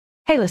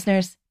Hey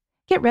listeners,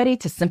 get ready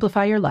to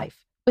simplify your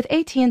life with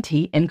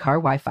AT&T in-car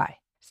Wi-Fi.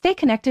 Stay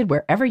connected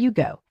wherever you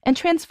go and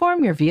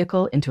transform your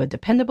vehicle into a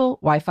dependable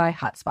Wi-Fi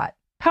hotspot.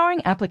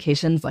 Powering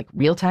applications like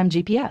real-time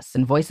GPS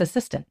and voice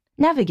assistant,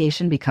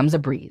 navigation becomes a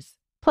breeze.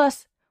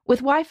 Plus,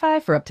 with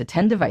Wi-Fi for up to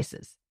 10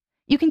 devices,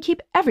 you can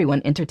keep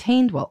everyone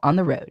entertained while on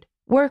the road,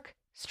 work,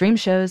 stream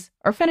shows,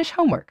 or finish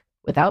homework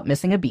without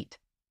missing a beat.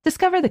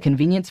 Discover the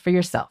convenience for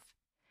yourself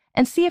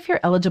and see if you're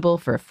eligible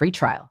for a free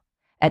trial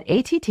at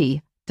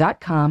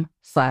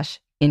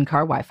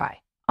att.com/in-car Wi-Fi.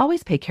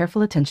 Always pay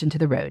careful attention to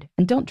the road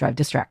and don't drive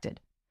distracted.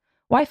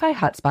 Wi-Fi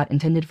hotspot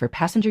intended for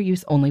passenger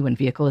use only when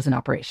vehicle is in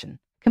operation.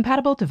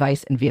 Compatible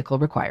device and vehicle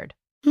required.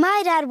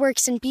 My dad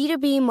works in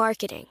B2B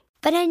marketing,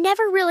 but I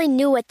never really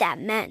knew what that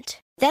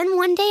meant. Then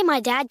one day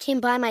my dad came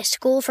by my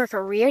school for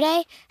career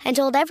day and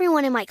told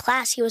everyone in my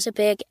class he was a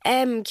big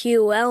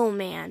MQL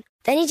man.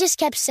 Then he just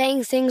kept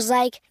saying things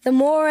like, the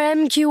more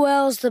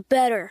MQLs, the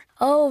better,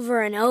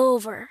 over and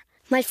over.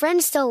 My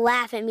friends still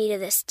laugh at me to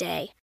this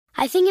day.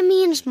 I think it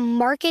means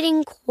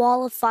marketing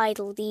qualified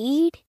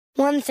lead.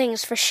 One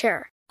thing's for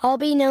sure. I'll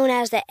be known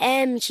as the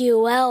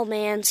MQL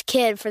man's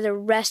kid for the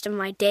rest of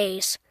my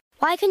days.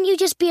 Why couldn't you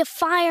just be a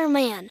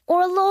fireman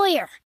or a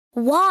lawyer?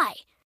 Why?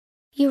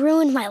 You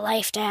ruined my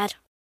life, Dad.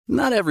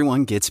 Not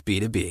everyone gets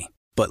B2B,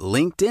 but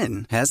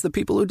LinkedIn has the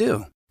people who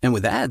do. And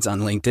with ads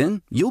on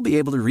LinkedIn, you'll be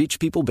able to reach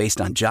people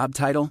based on job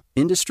title,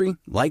 industry,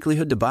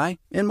 likelihood to buy,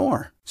 and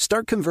more.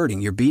 Start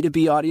converting your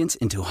B2B audience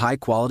into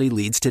high-quality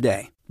leads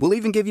today. We'll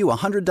even give you a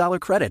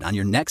 $100 credit on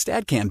your next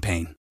ad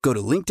campaign. Go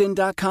to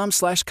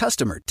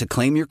linkedin.com/customer to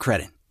claim your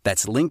credit.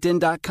 That's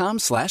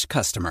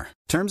linkedin.com/customer.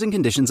 Terms and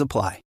conditions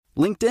apply.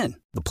 LinkedIn,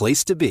 the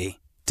place to be,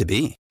 to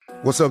be.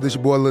 What's up, this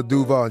your boy Lil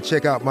Duval, and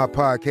check out my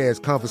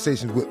podcast,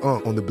 Conversations with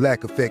Unc, on the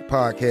Black Effect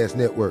Podcast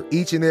Network.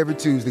 Each and every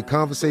Tuesday,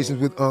 Conversations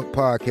with Unc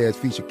podcast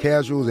feature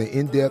casuals and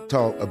in-depth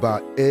talk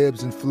about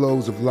ebbs and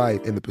flows of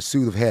life and the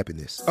pursuit of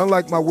happiness.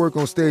 Unlike my work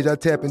on stage, I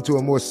tap into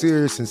a more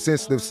serious and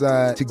sensitive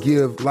side to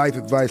give life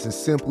advice and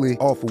simply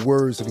offer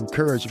words of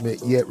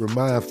encouragement, yet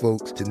remind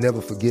folks to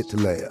never forget to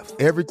laugh.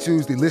 Every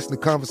Tuesday, listen to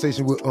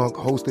Conversation with Unc,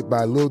 hosted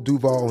by Lil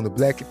Duval on the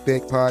Black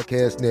Effect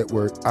Podcast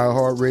Network,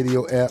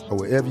 iHeartRadio app, or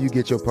wherever you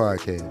get your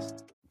podcasts.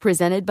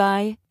 Presented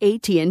by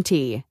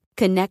AT&T.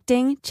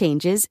 Connecting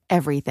changes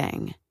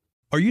everything.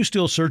 Are you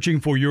still searching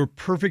for your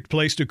perfect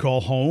place to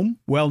call home?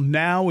 Well,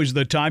 now is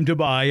the time to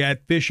buy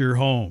at Fisher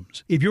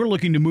Homes. If you're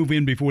looking to move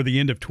in before the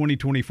end of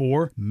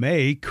 2024,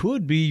 May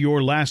could be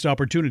your last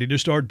opportunity to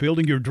start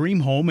building your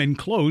dream home and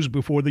close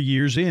before the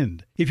year's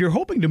end. If you're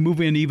hoping to move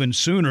in even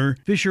sooner,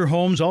 Fisher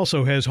Homes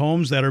also has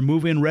homes that are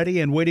move-in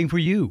ready and waiting for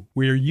you,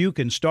 where you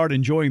can start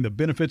enjoying the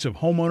benefits of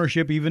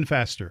homeownership even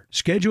faster.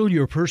 Schedule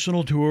your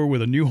personal tour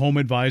with a new home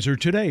advisor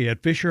today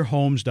at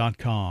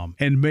FisherHomes.com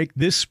and make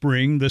this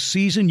spring the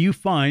season you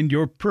find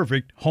your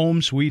perfect home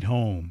sweet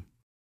home.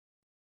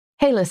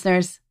 Hey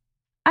listeners,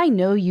 I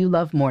know you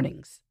love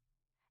mornings.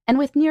 And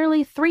with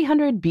nearly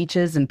 300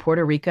 beaches in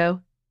Puerto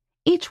Rico,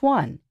 each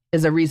one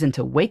is a reason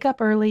to wake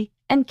up early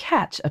and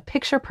catch a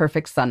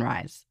picture-perfect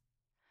sunrise.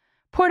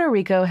 Puerto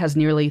Rico has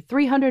nearly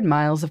 300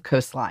 miles of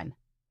coastline,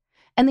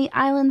 and the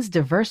island's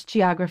diverse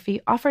geography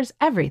offers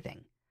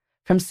everything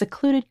from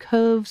secluded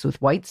coves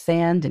with white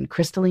sand and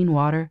crystalline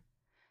water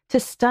to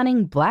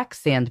stunning black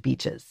sand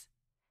beaches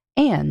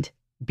and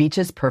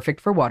beaches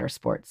perfect for water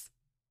sports.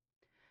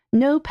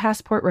 No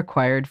passport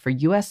required for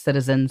U.S.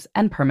 citizens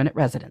and permanent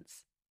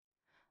residents.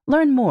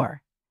 Learn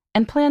more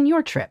and plan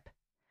your trip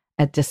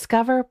at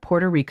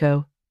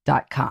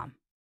discoverpuertorico.com.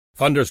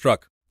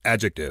 Thunderstruck.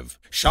 Adjective.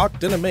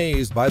 Shocked and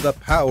amazed by the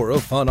power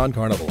of fun on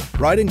Carnival.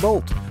 Riding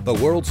Bolt, the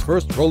world's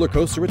first roller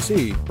coaster at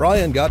sea,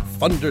 Brian got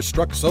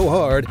thunderstruck so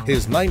hard,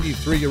 his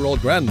 93-year-old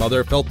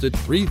grandmother felt it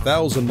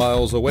 3,000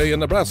 miles away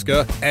in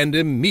Nebraska and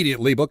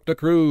immediately booked a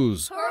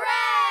cruise. Hooray!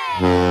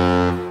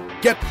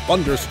 Get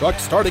Thunderstruck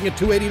starting at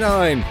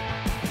 $289.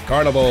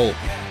 Carnival.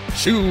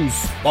 Choose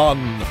fun.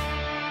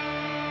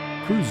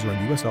 Cruises are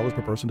in U.S. dollars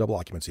per person, double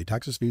occupancy.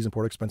 Taxes, fees, and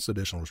port expenses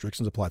additional.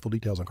 Restrictions apply. Full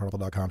details on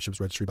Carnival.com. Ships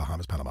registry,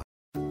 Bahamas, Panama.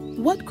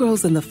 What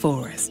grows in the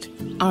forest?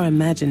 Our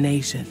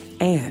imagination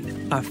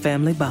and our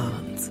family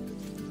bonds.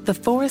 The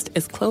forest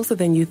is closer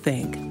than you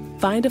think.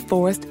 Find a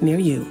forest near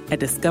you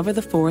at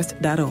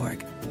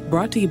discovertheforest.org.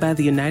 Brought to you by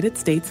the United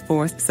States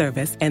Forest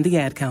Service and the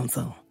Ad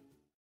Council.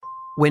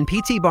 When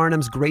P.T.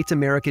 Barnum's Great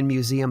American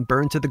Museum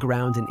burned to the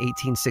ground in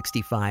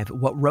 1865,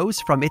 what rose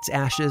from its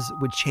ashes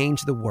would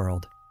change the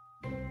world.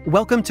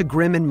 Welcome to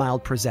Grim and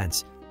Mild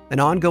Presents,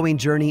 an ongoing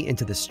journey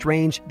into the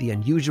strange, the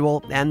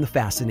unusual, and the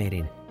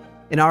fascinating.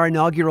 In our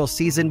inaugural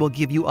season, we'll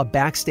give you a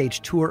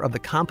backstage tour of the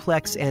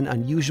complex and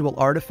unusual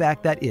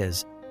artifact that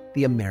is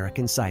the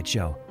American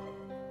Sideshow.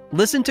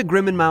 Listen to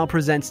Grim and Mild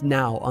Presents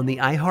now on the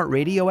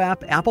iHeartRadio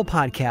app, Apple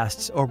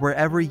Podcasts, or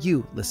wherever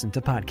you listen to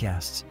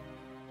podcasts.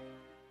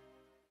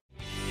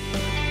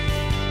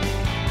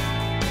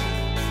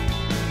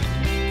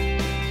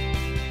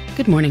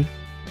 Good morning.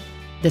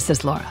 This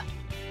is Laura.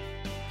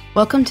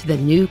 Welcome to the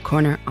New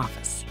Corner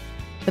Office,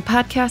 the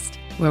podcast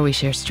where we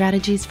share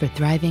strategies for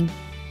thriving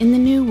in the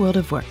new world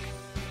of work,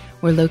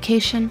 where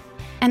location,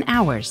 and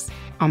hours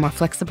are more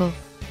flexible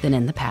than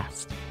in the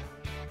past.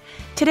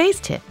 Today's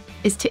tip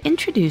is to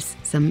introduce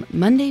some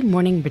Monday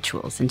morning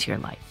rituals into your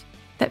life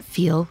that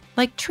feel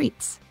like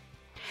treats.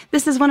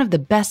 This is one of the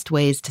best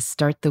ways to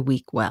start the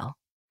week well,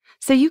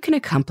 so you can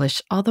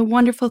accomplish all the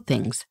wonderful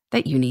things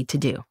that you need to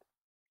do.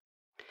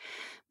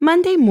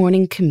 Monday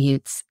morning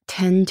commutes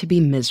tend to be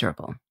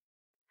miserable.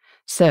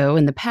 So,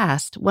 in the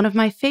past, one of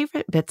my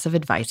favorite bits of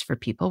advice for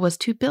people was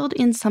to build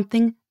in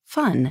something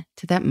fun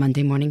to that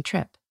Monday morning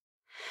trip.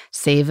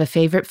 Save a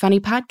favorite funny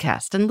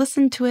podcast and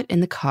listen to it in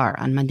the car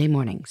on Monday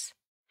mornings.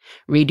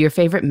 Read your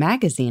favorite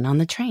magazine on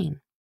the train.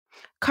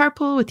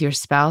 Carpool with your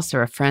spouse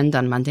or a friend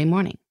on Monday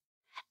morning.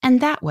 And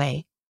that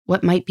way,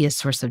 what might be a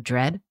source of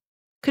dread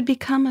could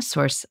become a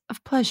source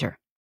of pleasure.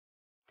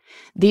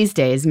 These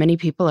days, many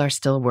people are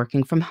still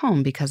working from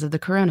home because of the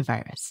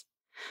coronavirus.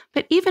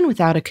 But even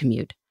without a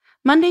commute,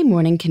 Monday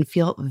morning can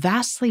feel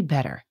vastly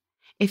better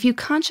if you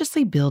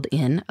consciously build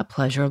in a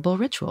pleasurable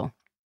ritual.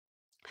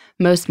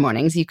 Most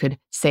mornings, you could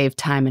save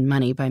time and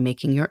money by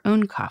making your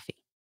own coffee.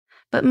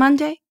 But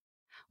Monday,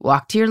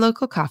 walk to your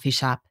local coffee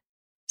shop,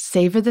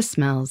 savor the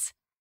smells,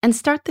 and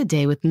start the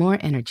day with more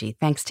energy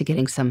thanks to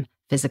getting some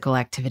physical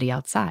activity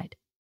outside,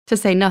 to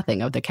say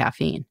nothing of the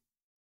caffeine.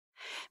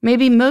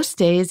 Maybe most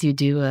days you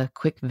do a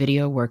quick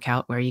video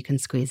workout where you can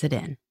squeeze it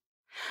in.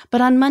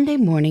 But on Monday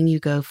morning, you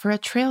go for a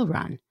trail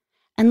run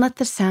and let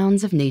the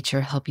sounds of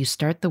nature help you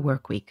start the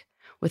work week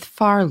with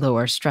far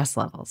lower stress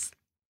levels.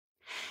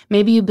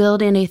 Maybe you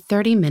build in a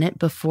 30-minute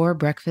before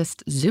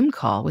breakfast Zoom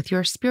call with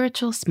your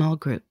spiritual small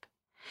group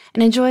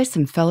and enjoy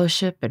some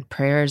fellowship and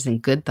prayers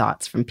and good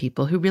thoughts from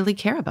people who really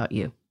care about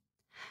you.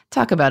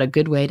 Talk about a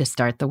good way to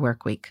start the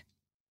work week.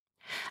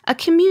 A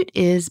commute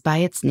is, by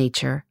its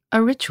nature,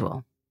 a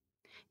ritual.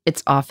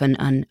 It's often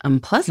an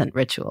unpleasant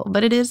ritual,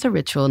 but it is a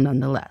ritual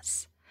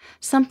nonetheless.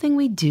 Something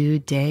we do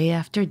day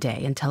after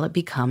day until it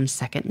becomes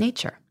second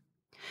nature.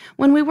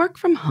 When we work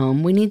from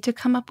home, we need to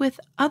come up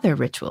with other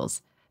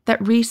rituals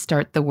that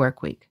restart the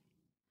work week.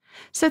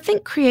 So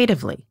think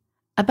creatively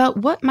about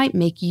what might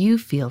make you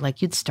feel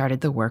like you'd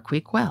started the work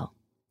week well.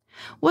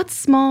 What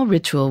small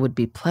ritual would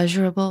be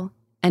pleasurable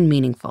and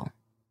meaningful?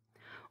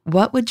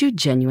 What would you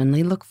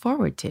genuinely look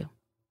forward to?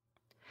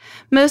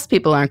 Most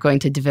people aren't going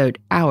to devote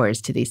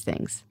hours to these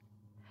things.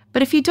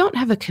 But if you don't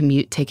have a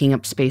commute taking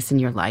up space in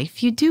your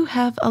life, you do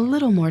have a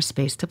little more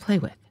space to play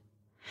with.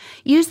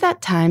 Use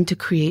that time to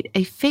create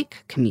a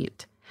fake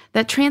commute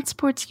that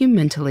transports you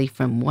mentally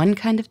from one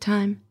kind of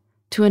time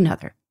to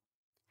another.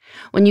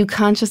 When you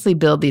consciously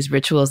build these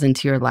rituals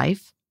into your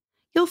life,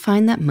 you'll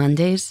find that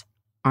Mondays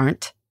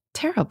aren't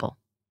terrible.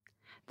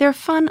 They're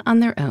fun on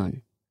their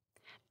own,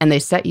 and they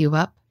set you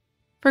up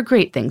for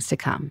great things to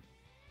come.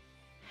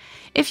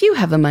 If you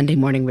have a Monday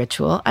morning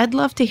ritual, I'd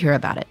love to hear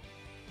about it.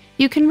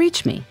 You can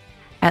reach me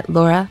at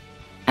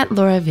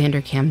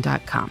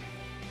laura@lauravanderkam.com.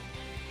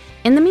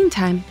 In the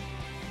meantime,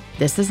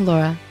 this is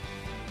Laura.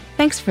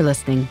 Thanks for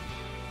listening,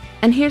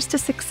 and here's to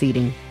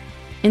succeeding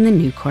in the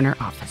New Corner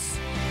Office.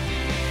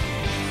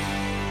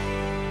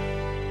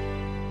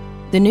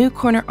 The New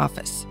Corner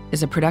Office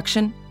is a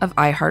production of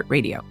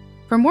iHeartRadio.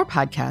 For more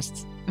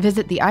podcasts,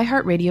 visit the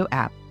iHeartRadio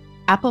app,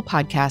 Apple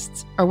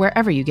Podcasts, or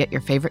wherever you get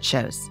your favorite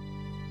shows.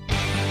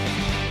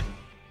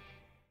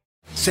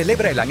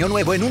 Celebra el año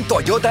nuevo en un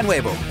Toyota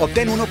nuevo.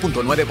 Obtén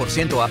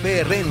 1.9%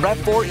 APR en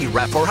RAV4 y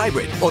RAV4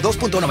 Hybrid o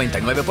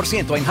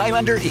 2.99% en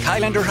Highlander y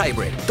Highlander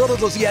Hybrid. Todos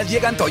los días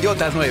llegan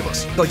Toyotas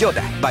nuevos.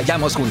 Toyota,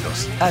 vayamos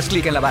juntos. Haz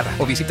clic en la barra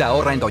o visita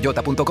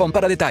ahorraentoyota.com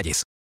para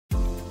detalles.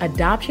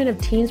 Adoption of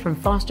teens from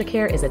foster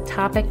care is a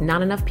topic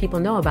not enough people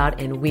know about,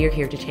 and we're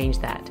here to change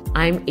that.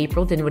 I'm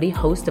April Dinwiddie,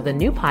 host of the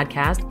new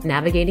podcast,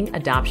 Navigating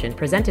Adoption,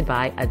 presented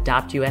by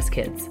Adopt US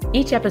Kids.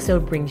 Each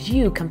episode brings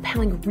you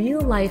compelling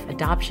real-life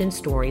adoption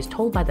stories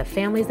told by the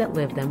families that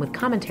live them with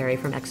commentary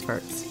from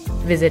experts.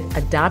 Visit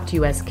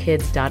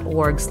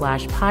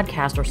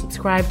adoptuskids.org/podcast or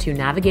subscribe to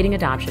Navigating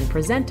Adoption,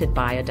 presented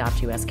by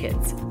Adopt US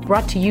Kids.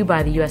 Brought to you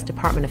by the U.S.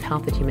 Department of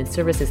Health and Human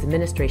Services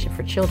Administration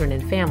for Children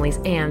and Families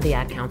and the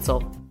Ad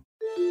Council.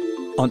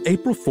 On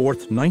April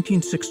 4th,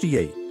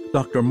 1968,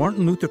 Dr.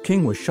 Martin Luther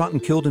King was shot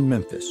and killed in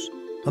Memphis.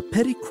 A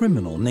petty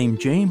criminal named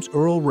James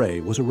Earl Ray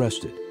was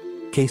arrested.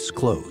 Case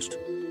closed.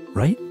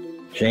 Right?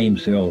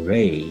 James Earl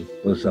Ray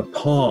was a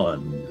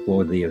pawn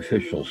for the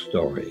official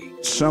story.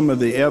 Some of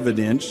the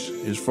evidence,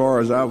 as far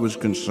as I was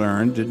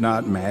concerned, did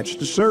not match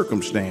the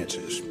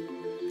circumstances.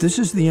 This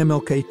is the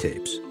MLK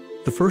tapes.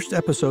 The first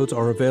episodes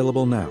are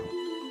available now.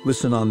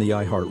 Listen on the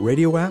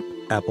iHeartRadio app,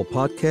 Apple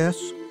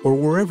Podcasts, or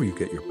wherever you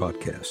get your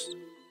podcasts.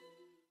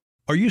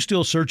 Are you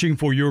still searching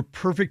for your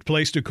perfect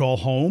place to call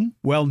home?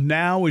 Well,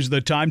 now is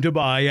the time to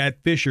buy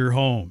at Fisher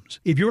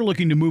Homes. If you're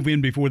looking to move in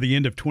before the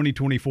end of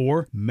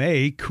 2024,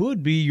 May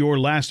could be your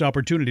last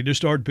opportunity to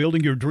start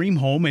building your dream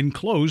home and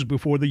close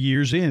before the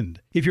year's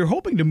end. If you're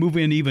hoping to move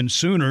in even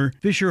sooner,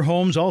 Fisher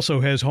Homes also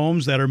has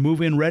homes that are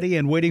move-in ready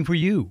and waiting for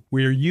you,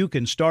 where you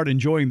can start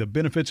enjoying the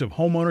benefits of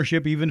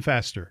homeownership even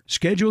faster.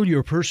 Schedule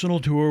your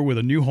personal tour with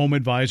a new home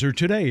advisor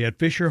today at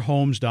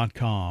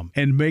FisherHomes.com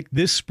and make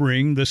this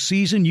spring the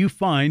season you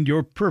find your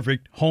your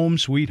perfect home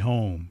sweet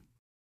home.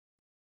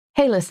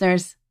 Hey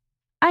listeners,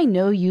 I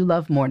know you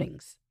love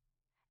mornings.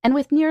 And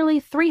with nearly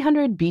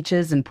 300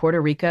 beaches in Puerto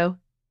Rico,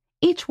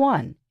 each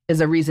one is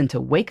a reason to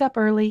wake up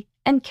early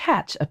and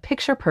catch a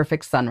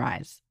picture-perfect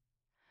sunrise.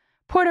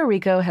 Puerto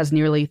Rico has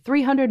nearly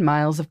 300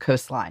 miles of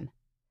coastline,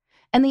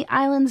 and the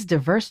island's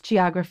diverse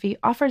geography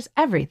offers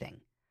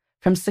everything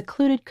from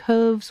secluded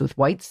coves with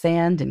white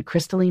sand and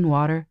crystalline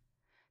water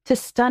to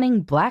stunning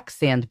black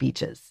sand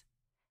beaches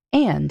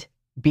and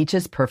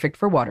beaches perfect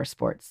for water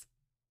sports.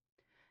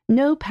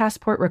 No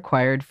passport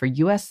required for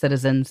U.S.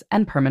 citizens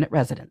and permanent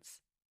residents.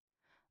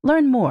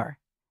 Learn more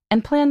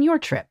and plan your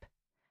trip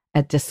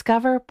at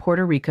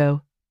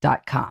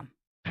discoverpuertorico.com.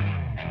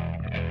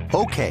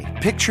 Okay,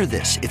 picture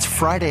this. It's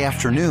Friday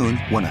afternoon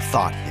when a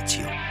thought hits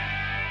you.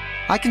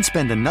 I can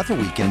spend another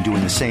weekend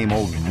doing the same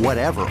old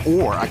whatever,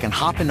 or I can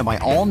hop into my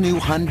all-new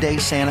Hyundai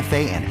Santa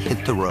Fe and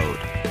hit the road.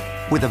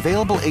 With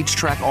available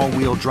H-Track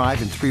all-wheel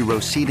drive and 3-row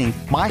seating,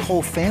 my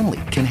whole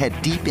family can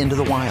head deep into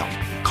the wild.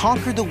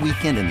 Conquer the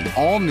weekend in the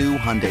all-new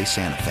Hyundai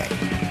Santa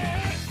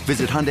Fe.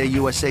 Visit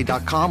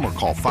HyundaiUSA.com or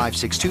call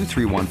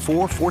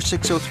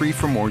 562-314-4603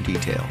 for more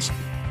details.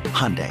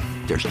 Hyundai,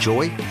 there's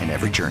joy in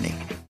every journey.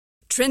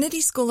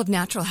 Trinity School of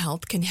Natural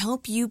Health can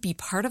help you be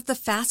part of the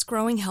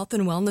fast-growing health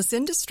and wellness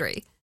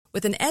industry.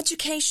 With an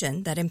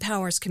education that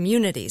empowers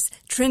communities,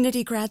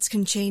 Trinity grads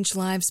can change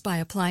lives by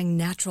applying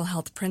natural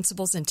health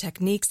principles and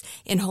techniques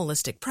in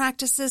holistic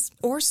practices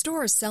or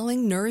stores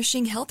selling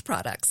nourishing health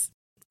products.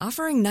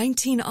 Offering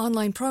 19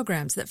 online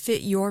programs that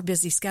fit your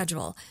busy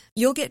schedule,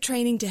 you'll get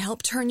training to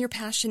help turn your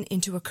passion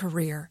into a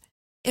career.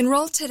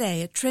 Enroll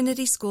today at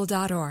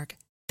trinityschool.org.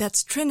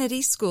 That's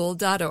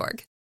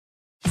trinityschool.org.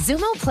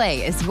 Xumo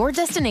Play is your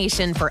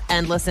destination for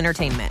endless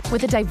entertainment.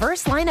 With a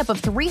diverse lineup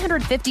of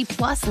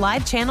 350-plus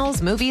live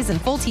channels, movies,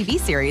 and full TV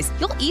series,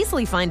 you'll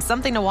easily find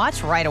something to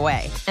watch right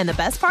away. And the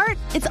best part?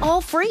 It's all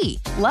free.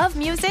 Love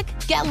music?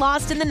 Get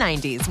lost in the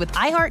 90s with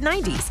iHeart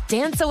 90s,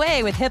 dance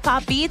away with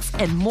hip-hop beats,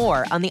 and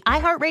more on the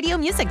iHeartRadio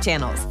music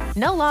channels.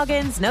 No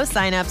logins, no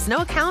signups, no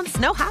accounts,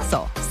 no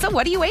hassle. So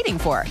what are you waiting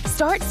for?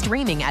 Start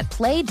streaming at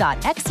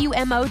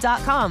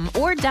play.xumo.com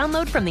or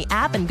download from the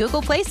app and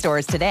Google Play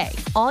stores today.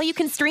 All you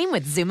can stream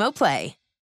with Xumo Play.